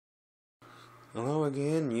Hello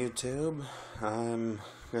again, YouTube. I'm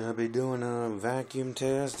going to be doing a vacuum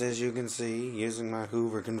test, as you can see, using my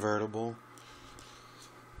Hoover convertible.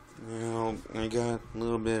 Now, I got a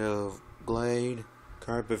little bit of Glade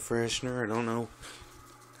carpet freshener. I don't know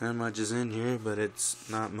how much is in here, but it's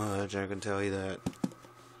not much, I can tell you that.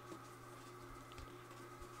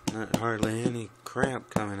 Not hardly any crap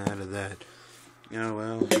coming out of that. Oh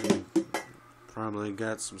well, probably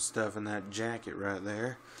got some stuff in that jacket right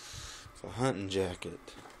there. A hunting jacket.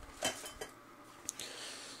 Get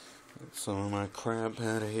some of my crap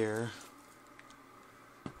out of here.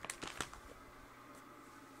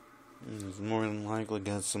 There's more than likely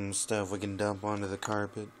got some stuff we can dump onto the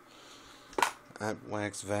carpet. That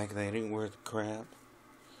wax vac, that ain't worth crap.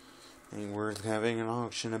 Ain't worth having an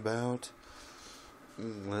auction about.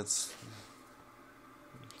 Let's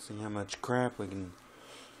see how much crap we can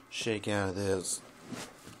shake out of this.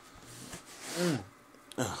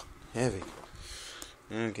 Ugh. Heavy.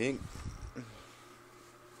 Okay.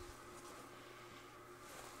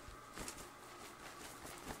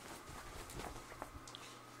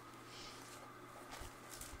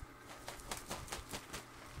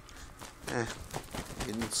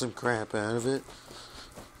 Getting some crap out of it.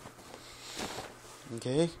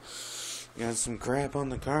 Okay. Got some crap on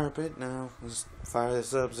the carpet. Now let's fire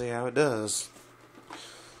this up, see how it does.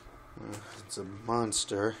 It's a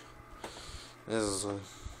monster. This is a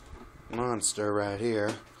monster right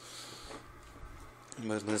here,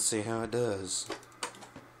 but let's see how it does.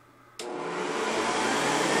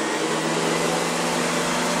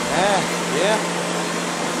 Yeah.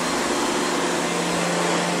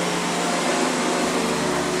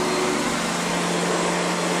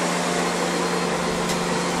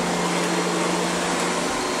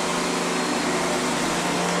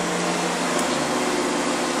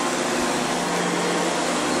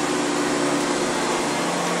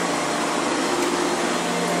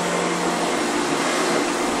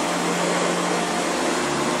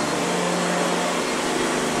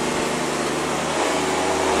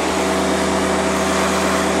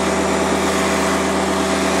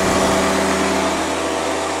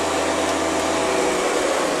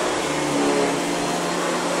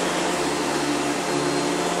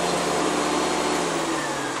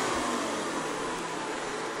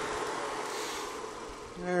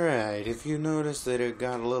 Alright, if you notice that it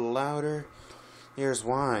got a little louder, here's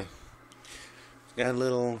why. It's got a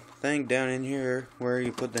little thing down in here where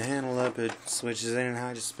you put the handle up, it switches in and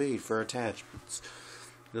high to speed for attachments.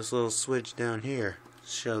 This little switch down here,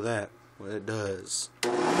 show that, what it does.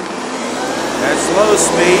 That's low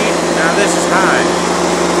speed, now this is high.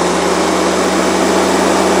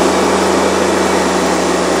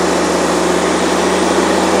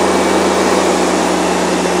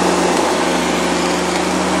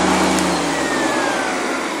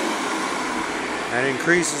 That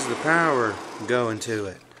increases the power going to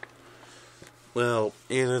it. Well,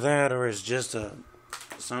 either that or it's just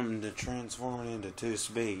something to transform it into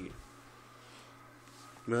 2-speed.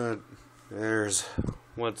 But there's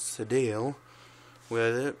what's the deal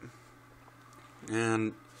with it.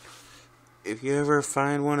 And if you ever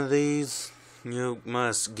find one of these, you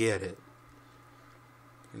must get it.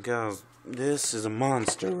 Because this is a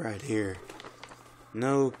monster right here.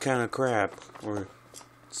 No kind of crap or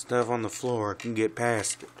stuff on the floor can get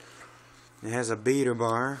past it. It has a beater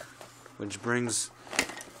bar, which brings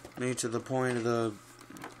me to the point of the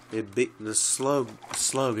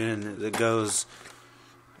slogan that goes,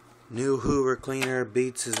 "New Hoover cleaner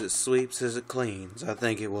beats as it sweeps as it cleans." I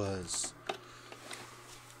think it was.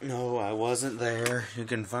 No, I wasn't there. You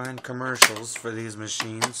can find commercials for these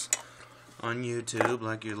machines on YouTube,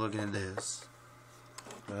 like you're looking at this.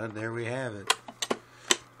 But there we have it.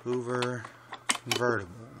 Hoover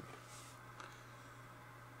convertible.